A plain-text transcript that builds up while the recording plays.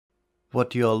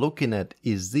What you are looking at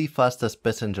is the fastest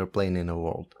passenger plane in the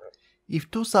world. If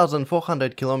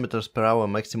 2400 km per hour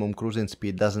maximum cruising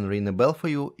speed doesn't ring a bell for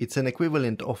you, it's an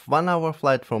equivalent of 1 hour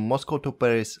flight from Moscow to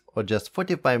Paris or just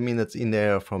 45 minutes in the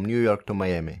air from New York to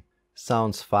Miami.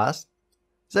 Sounds fast?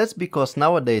 That's because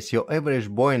nowadays your average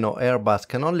Boeing or Airbus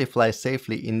can only fly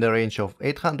safely in the range of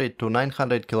 800 to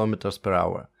 900 km per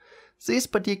hour. This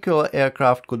particular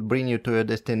aircraft could bring you to your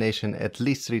destination at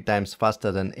least 3 times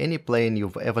faster than any plane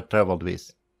you've ever traveled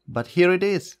with. But here it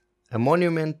is, a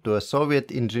monument to a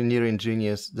Soviet engineering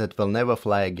genius that will never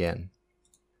fly again.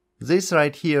 This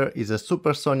right here is a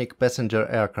supersonic passenger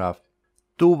aircraft,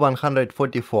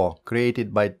 Tu-144,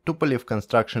 created by Tupolev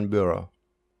Construction Bureau.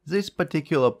 This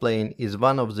particular plane is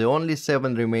one of the only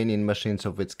 7 remaining machines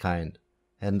of its kind,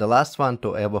 and the last one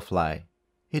to ever fly.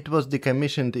 It was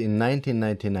decommissioned in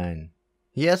 1999.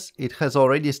 Yes, it has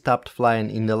already stopped flying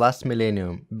in the last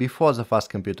millennium, before the fast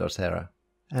computers era.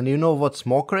 And you know what's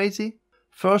more crazy?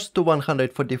 First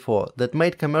Tu-144 that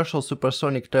made commercial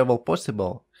supersonic travel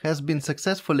possible has been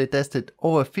successfully tested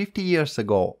over 50 years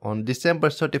ago on December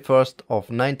 31st of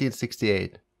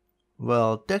 1968.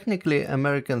 Well, technically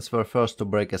Americans were first to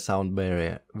break a sound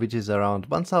barrier, which is around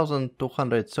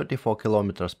 1234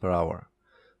 km per hour.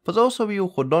 For those of you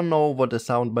who don't know what a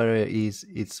sound barrier is,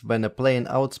 it's when a plane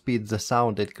outspeeds the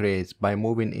sound it creates by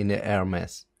moving in an air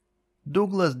mass.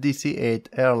 Douglas DC-8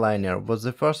 airliner was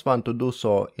the first one to do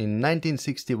so in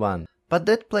 1961, but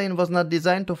that plane was not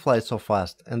designed to fly so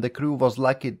fast and the crew was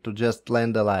lucky to just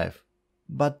land alive.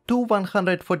 But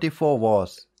Tu-144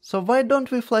 was, so why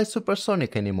don't we fly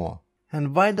supersonic anymore?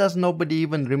 And why does nobody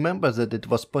even remember that it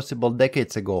was possible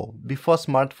decades ago, before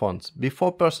smartphones,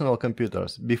 before personal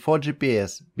computers, before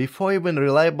GPS, before even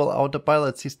reliable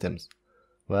autopilot systems?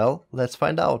 Well, let's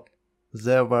find out.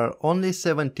 There were only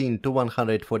 17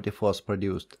 Tu-144s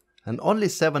produced, and only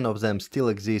 7 of them still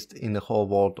exist in the whole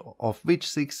world, of which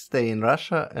 6 stay in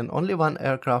Russia and only 1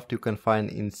 aircraft you can find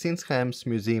in Sinsheim's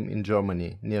museum in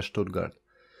Germany, near Stuttgart.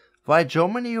 Why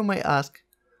Germany, you may ask?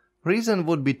 Reason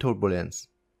would be turbulence.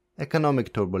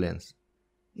 Economic turbulence.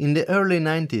 In the early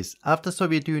 90s, after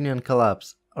Soviet Union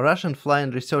collapse, a Russian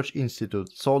Flying Research Institute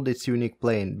sold its unique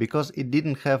plane because it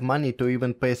didn't have money to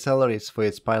even pay salaries for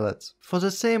its pilots. For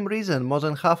the same reason, more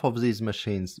than half of these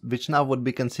machines, which now would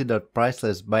be considered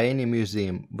priceless by any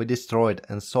museum, were destroyed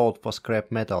and sold for scrap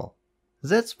metal.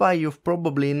 That's why you've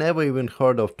probably never even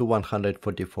heard of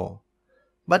Tu-144.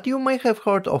 But you may have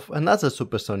heard of another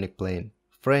supersonic plane,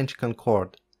 French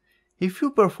Concorde. If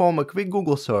you perform a quick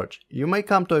Google search, you may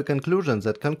come to a conclusion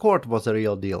that Concorde was a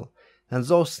real deal, and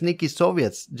those sneaky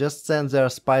Soviets just sent their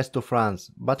spies to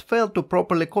France, but failed to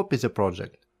properly copy the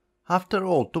project. After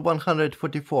all,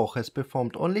 Tu-144 has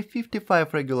performed only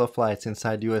 55 regular flights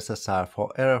inside USSR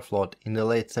for Aeroflot in the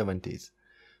late 70s.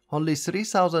 Only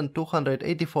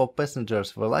 3,284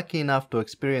 passengers were lucky enough to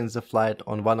experience the flight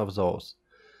on one of those.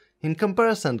 In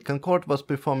comparison, Concorde was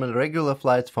performing regular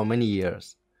flights for many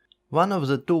years. One of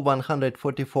the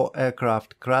Tu-144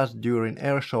 aircraft crashed during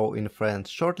air show in France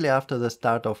shortly after the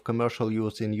start of commercial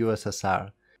use in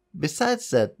USSR. Besides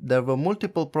that, there were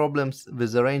multiple problems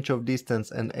with the range of distance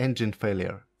and engine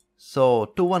failure.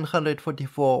 So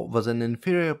Tu-144 was an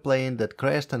inferior plane that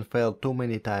crashed and failed too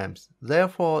many times.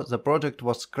 Therefore, the project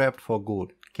was scrapped for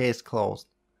good. Case closed.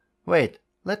 Wait,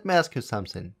 let me ask you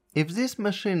something. If this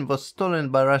machine was stolen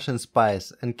by Russian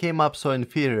spies and came up so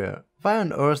inferior, why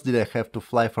on earth did I have to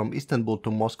fly from Istanbul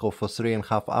to Moscow for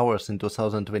 3.5 hours in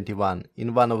 2021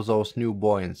 in one of those new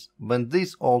Boeings, when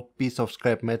this old piece of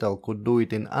scrap metal could do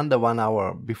it in under 1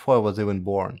 hour before I was even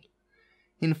born?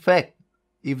 In fact,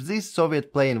 if this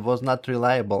Soviet plane was not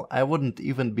reliable, I wouldn't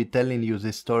even be telling you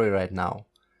this story right now.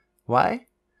 Why?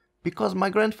 Because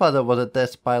my grandfather was a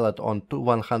test pilot on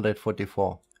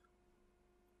Tu-144.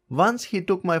 Once he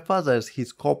took my father as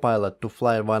his co-pilot to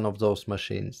fly one of those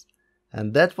machines.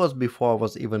 And that was before I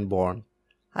was even born.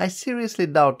 I seriously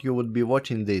doubt you would be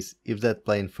watching this if that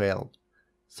plane failed.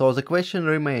 So the question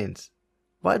remains,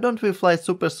 why don't we fly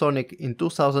supersonic in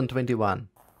 2021?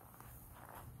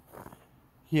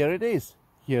 Here it is.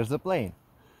 Here's the plane.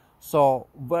 So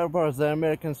where were the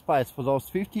American spies for those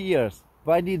 50 years?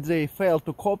 Why did they fail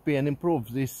to copy and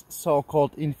improve this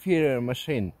so-called inferior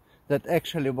machine that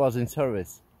actually was in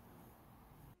service?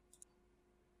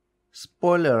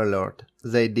 Spoiler alert,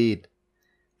 they did.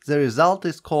 The result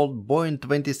is called Boeing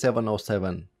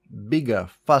 2707, bigger,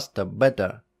 faster,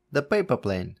 better, the paper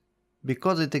plane,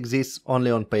 because it exists only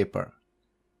on paper.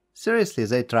 Seriously,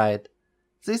 they tried.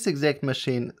 This exact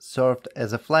machine served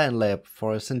as a flying lab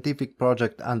for a scientific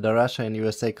project under Russia and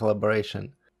USA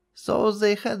collaboration, so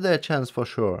they had their chance for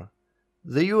sure.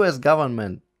 The US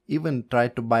government, even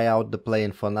tried to buy out the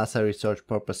plane for NASA research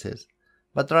purposes,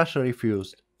 but Russia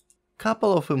refused.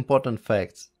 Couple of important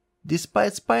facts.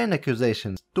 Despite spying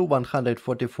accusations,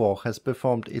 Tu-144 has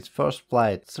performed its first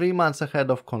flight 3 months ahead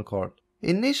of Concorde.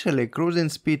 Initially, cruising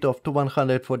speed of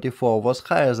Tu-144 was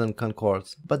higher than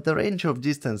Concorde's, but the range of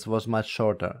distance was much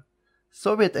shorter.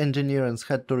 Soviet engineers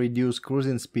had to reduce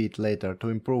cruising speed later to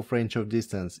improve range of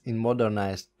distance in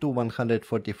modernized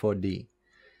Tu-144D.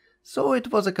 So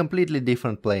it was a completely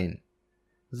different plane.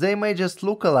 They may just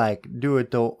look alike due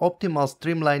to optimal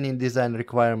streamlining design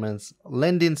requirements,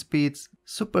 landing speeds,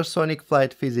 supersonic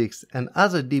flight physics, and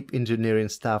other deep engineering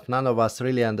stuff none of us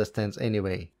really understands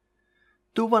anyway.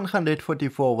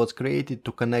 Tu-144 was created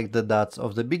to connect the dots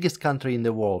of the biggest country in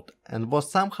the world and was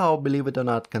somehow, believe it or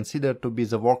not, considered to be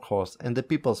the workhorse and the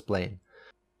people's plane.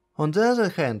 On the other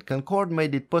hand, Concorde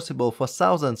made it possible for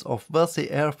thousands of wealthy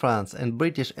Air France and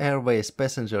British Airways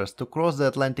passengers to cross the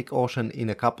Atlantic Ocean in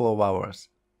a couple of hours.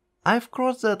 I've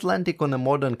crossed the Atlantic on a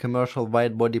modern commercial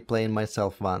wide-body plane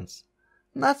myself once.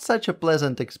 Not such a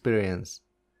pleasant experience.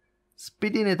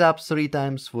 Speeding it up 3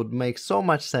 times would make so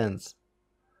much sense.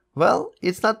 Well,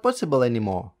 it's not possible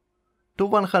anymore.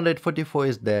 Tu-144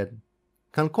 is dead.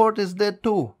 Concorde is dead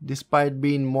too, despite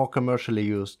being more commercially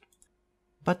used.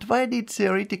 But why did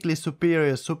theoretically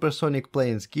superior supersonic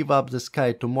planes give up the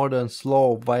sky to modern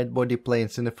slow wide-body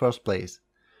planes in the first place?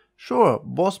 Sure,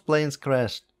 both planes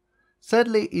crashed.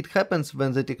 Sadly, it happens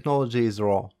when the technology is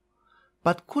raw.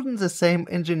 But couldn't the same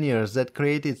engineers that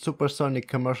created supersonic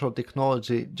commercial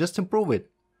technology just improve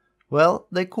it? Well,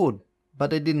 they could,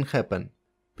 but it didn't happen.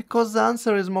 Because the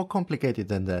answer is more complicated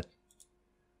than that.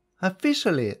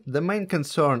 Officially, the main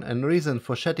concern and reason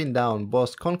for shutting down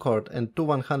both Concorde and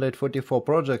Tu-144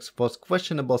 projects was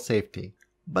questionable safety.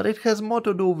 But it has more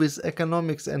to do with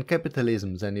economics and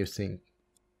capitalism than you think.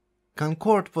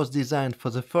 Concorde was designed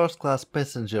for the first-class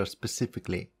passengers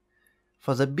specifically,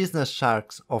 for the business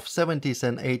sharks of 70s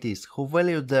and 80s who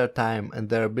valued their time and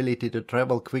their ability to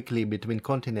travel quickly between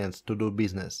continents to do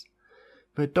business.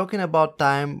 We're talking about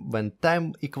time when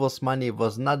time equals money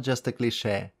was not just a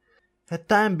cliché. A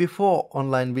time before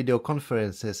online video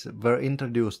conferences were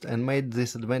introduced and made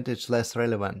this advantage less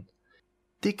relevant.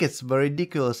 Tickets were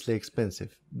ridiculously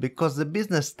expensive, because the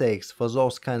business stakes for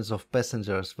those kinds of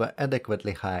passengers were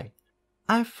adequately high.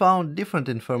 I found different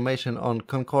information on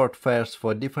Concorde fares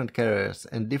for different carriers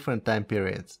and different time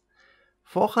periods.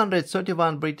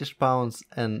 431 British pounds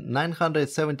and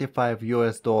 975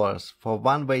 US dollars for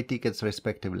one-way tickets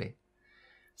respectively.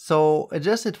 So,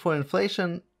 adjusted for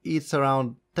inflation, it's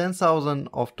around 10,000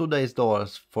 of today's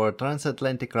dollars for a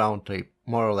transatlantic round trip,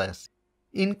 more or less.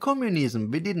 In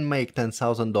communism, we didn't make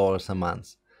 $10,000 a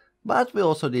month, but we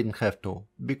also didn't have to,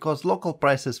 because local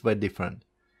prices were different.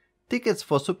 Tickets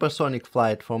for supersonic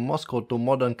flight from Moscow to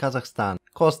modern Kazakhstan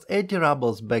cost 80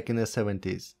 rubles back in the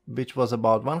 70s, which was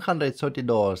about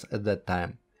 $130 at that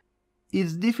time.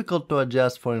 It's difficult to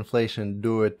adjust for inflation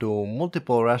due to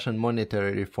multiple Russian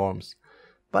monetary reforms,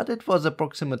 but it was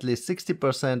approximately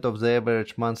 60% of the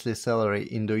average monthly salary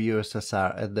in the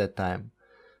USSR at that time.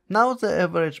 Now the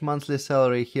average monthly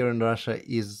salary here in Russia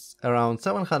is around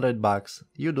 $700,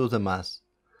 you do the math.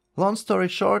 Long story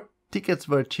short, tickets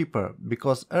were cheaper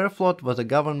because Aeroflot was a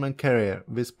government carrier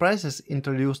with prices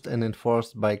introduced and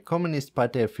enforced by Communist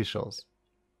Party officials.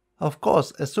 Of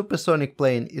course, a supersonic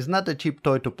plane is not a cheap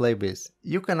toy to play with.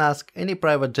 You can ask any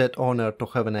private jet owner to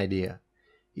have an idea.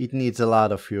 It needs a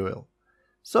lot of fuel.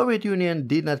 Soviet Union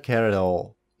did not care at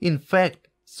all. In fact,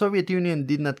 Soviet Union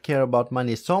did not care about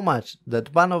money so much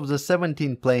that one of the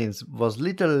 17 planes was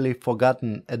literally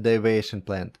forgotten at the aviation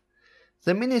plant.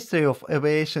 The Ministry of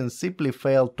Aviation simply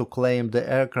failed to claim the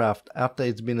aircraft after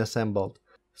it's been assembled,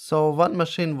 so one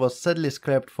machine was sadly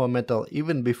scrapped for metal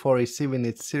even before receiving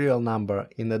its serial number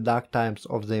in the dark times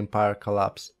of the Empire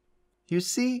collapse. You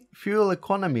see, fuel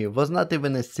economy was not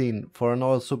even a sin for an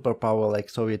oil superpower like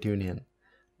Soviet Union,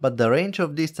 but the range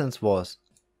of distance was.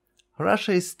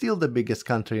 Russia is still the biggest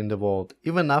country in the world,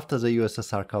 even after the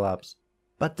USSR collapse.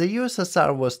 But the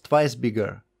USSR was twice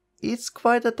bigger. It's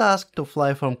quite a task to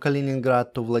fly from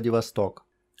Kaliningrad to Vladivostok.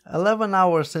 11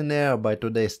 hours in the air by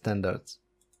today's standards.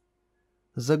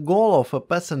 The goal of a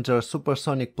passenger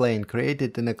supersonic plane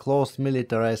created in a closed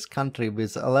militarized country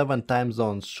with 11 time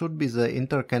zones should be the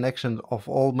interconnection of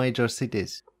all major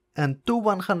cities, and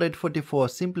Tu-144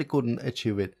 simply couldn't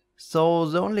achieve it. So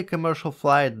the only commercial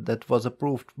flight that was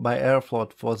approved by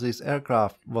Aeroflot for this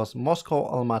aircraft was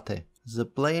Moscow-Almaty. The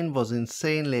plane was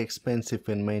insanely expensive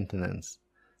in maintenance.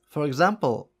 For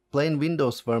example, plane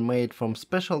windows were made from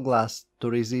special glass to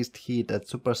resist heat at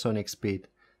supersonic speed,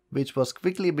 which was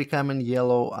quickly becoming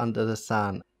yellow under the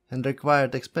sun, and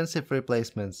required expensive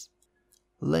replacements.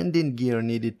 Landing gear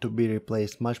needed to be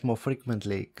replaced much more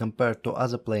frequently compared to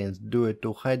other planes due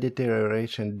to high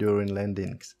deterioration during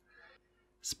landings.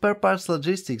 Spare parts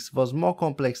logistics was more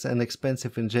complex and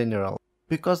expensive in general,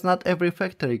 because not every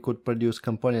factory could produce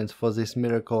components for this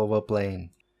miracle of a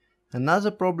plane.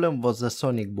 Another problem was the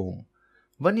sonic boom.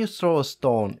 When you throw a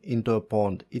stone into a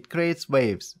pond, it creates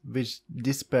waves, which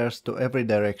disperse to every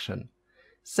direction.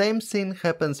 Same thing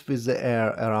happens with the air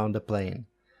around the plane.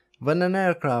 When an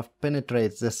aircraft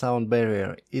penetrates the sound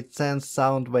barrier, it sends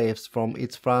sound waves from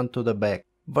its front to the back,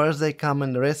 where they come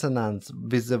in resonance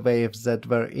with the waves that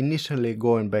were initially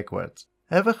going backwards.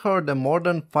 Ever heard a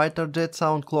modern fighter jet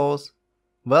sound close?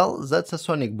 Well, that's a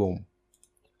sonic boom.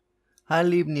 I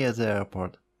live near the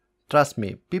airport. Trust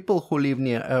me, people who live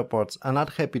near airports are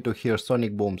not happy to hear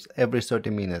sonic booms every 30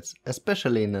 minutes,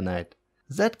 especially in the night.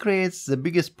 That creates the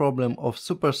biggest problem of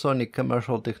supersonic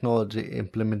commercial technology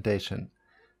implementation.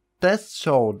 Tests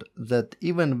showed that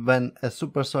even when a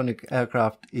supersonic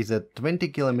aircraft is at 20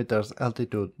 km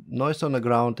altitude, noise on the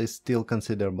ground is still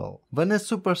considerable. When a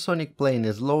supersonic plane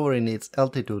is lowering its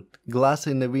altitude, glass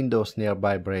in the windows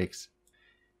nearby breaks.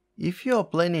 If you are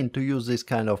planning to use this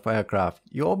kind of aircraft,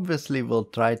 you obviously will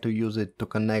try to use it to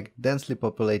connect densely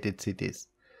populated cities.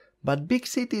 But big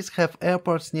cities have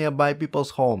airports nearby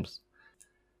people's homes.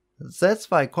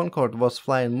 That's why Concorde was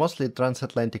flying mostly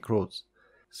transatlantic routes.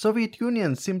 Soviet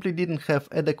Union simply didn't have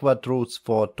adequate routes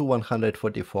for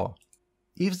Tu-144.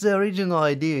 If the original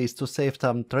idea is to save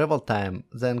some travel time,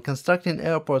 then constructing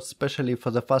airports specially for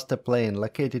the faster plane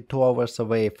located 2 hours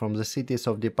away from the cities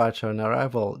of departure and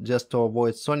arrival just to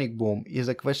avoid sonic boom is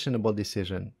a questionable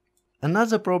decision.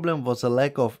 Another problem was the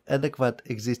lack of adequate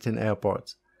existing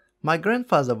airports. My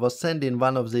grandfather was sending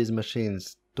one of these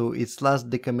machines to its last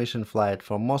decommissioned flight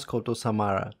from Moscow to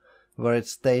Samara, where it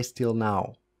stays till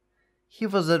now. He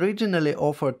was originally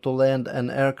offered to land an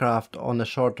aircraft on a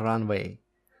short runway.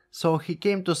 So he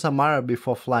came to Samara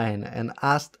before flying and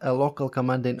asked a local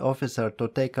commanding officer to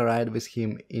take a ride with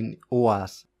him in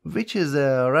UAZ, which is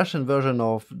a Russian version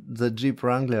of the Jeep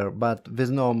Wrangler but with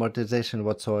no amortization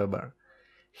whatsoever.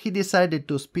 He decided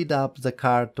to speed up the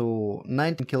car to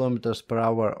 19 km per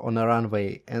hour on a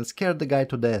runway and scared the guy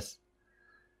to death.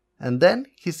 And then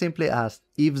he simply asked,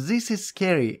 "If this is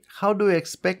scary, how do you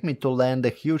expect me to land a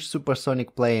huge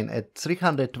supersonic plane at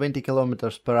 320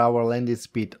 km per hour landing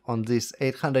speed on this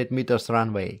 800 meters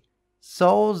runway?"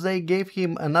 So they gave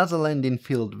him another landing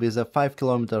field with a 5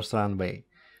 km runway.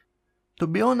 To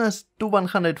be honest,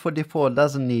 Tu-144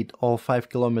 doesn't need all 5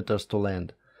 km to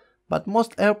land. But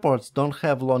most airports don't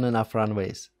have long enough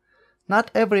runways. Not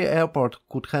every airport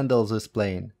could handle this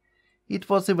plane. It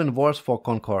was even worse for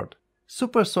Concorde.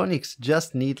 Supersonics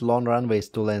just need long runways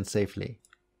to land safely.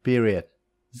 Period.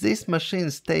 This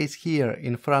machine stays here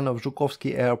in front of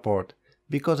Zhukovsky Airport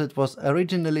because it was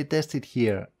originally tested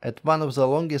here at one of the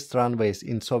longest runways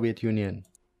in Soviet Union.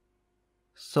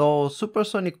 So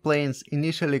supersonic planes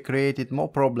initially created more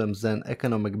problems than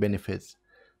economic benefits,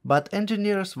 but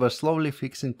engineers were slowly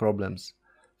fixing problems.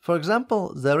 For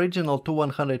example, the original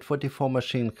Tu-144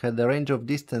 machine had a range of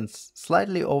distance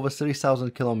slightly over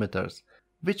 3000 kilometers,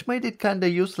 which made it kinda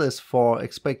useless for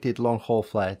expected long-haul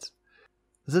flights.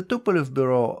 The Tupolev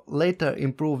bureau later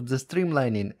improved the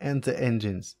streamlining and the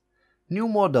engines. New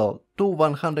model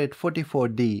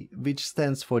Tu-144D, which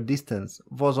stands for distance,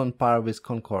 was on par with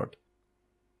Concorde.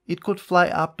 It could fly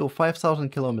up to 5000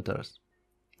 kilometers.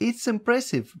 It's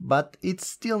impressive, but it's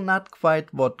still not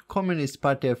quite what Communist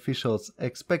Party officials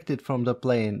expected from the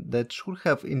plane that should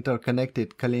have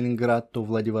interconnected Kaliningrad to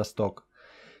Vladivostok.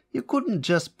 You couldn't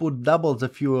just put double the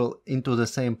fuel into the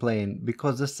same plane,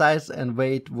 because the size and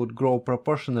weight would grow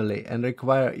proportionally and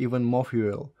require even more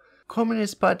fuel.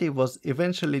 Communist Party was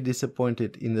eventually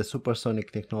disappointed in the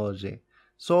supersonic technology,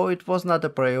 so it was not a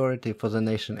priority for the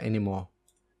nation anymore.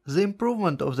 The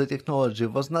improvement of the technology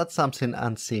was not something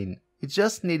unseen, it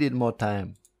just needed more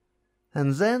time.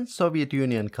 And then Soviet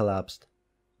Union collapsed,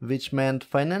 which meant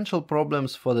financial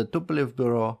problems for the Tupolev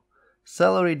bureau,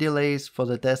 salary delays for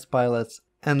the test pilots,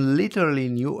 and literally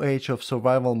new age of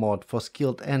survival mode for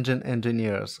skilled engine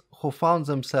engineers who found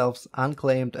themselves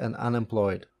unclaimed and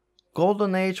unemployed.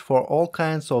 Golden age for all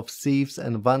kinds of thieves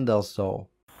and vandals though.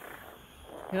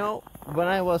 You know, when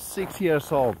I was 6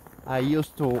 years old, I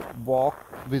used to walk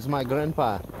with my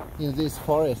grandpa in this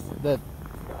forest that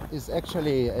is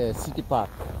actually a city park.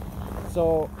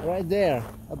 So right there,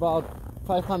 about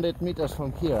 500 meters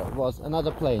from here, was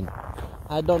another plane.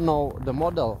 I don't know the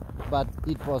model, but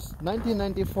it was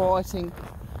 1994 I think,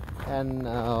 and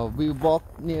we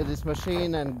walked near this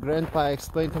machine and grandpa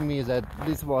explained to me that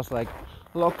this was like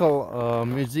local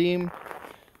museum,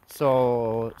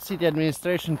 so city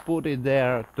administration put it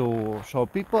there to show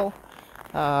people.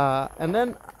 And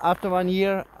then after 1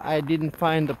 year I didn't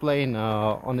find the plane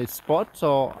on its spot,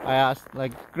 so I asked,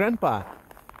 like, Grandpa,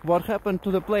 what happened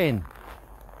to the plane?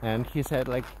 And he said,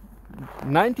 like,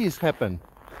 90s happened.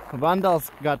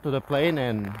 Vandals got to the plane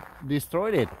and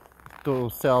destroyed it to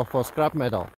sell for scrap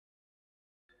metal.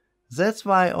 That's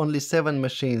why only 7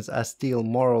 machines are still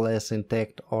more or less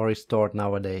intact or restored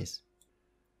nowadays.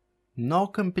 No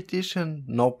competition,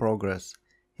 no progress.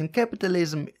 In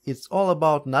capitalism, it's all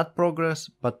about not progress,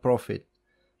 but profit.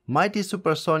 Mighty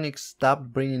Supersonics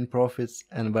stopped bringing profits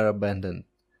and were abandoned.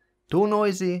 Too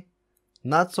noisy,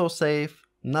 not so safe,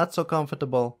 not so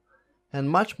comfortable, and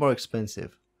much more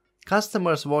expensive.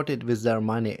 Customers voted with their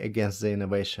money against the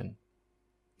innovation.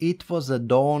 It was the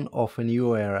dawn of a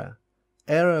new era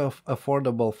of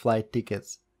affordable flight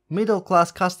tickets.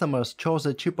 Middle-class customers chose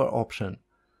a cheaper option.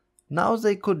 Now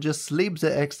they could just sleep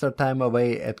the extra time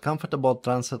away at comfortable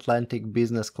transatlantic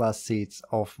business class seats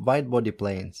of wide-body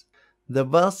planes. The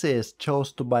wealthiest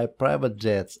chose to buy private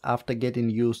jets after getting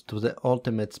used to the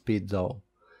ultimate speed though.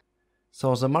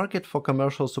 So the market for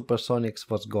commercial supersonics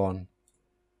was gone.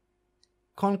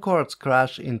 Concorde's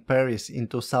crash in Paris in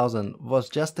 2000 was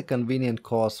just a convenient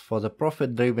cause for the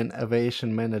profit-driven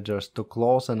aviation managers to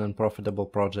close an unprofitable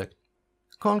project.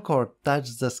 Concorde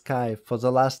touched the sky for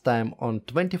the last time on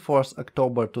 24th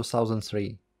October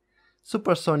 2003.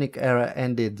 Supersonic era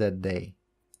ended that day.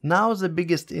 Now the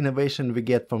biggest innovation we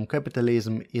get from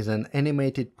capitalism is an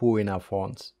animated poo in our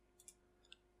phones.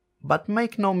 But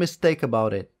make no mistake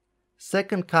about it,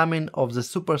 second coming of the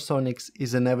supersonics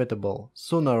is inevitable,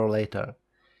 sooner or later.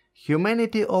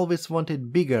 Humanity always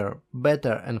wanted bigger,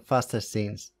 better and faster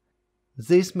things.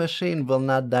 This machine will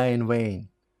not die in vain.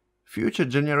 Future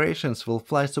generations will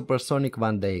fly supersonic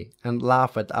one day and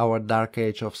laugh at our dark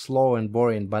age of slow and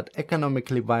boring but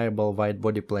economically viable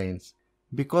wide-body planes.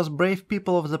 Because brave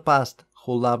people of the past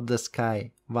who loved the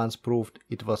sky once proved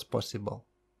it was possible.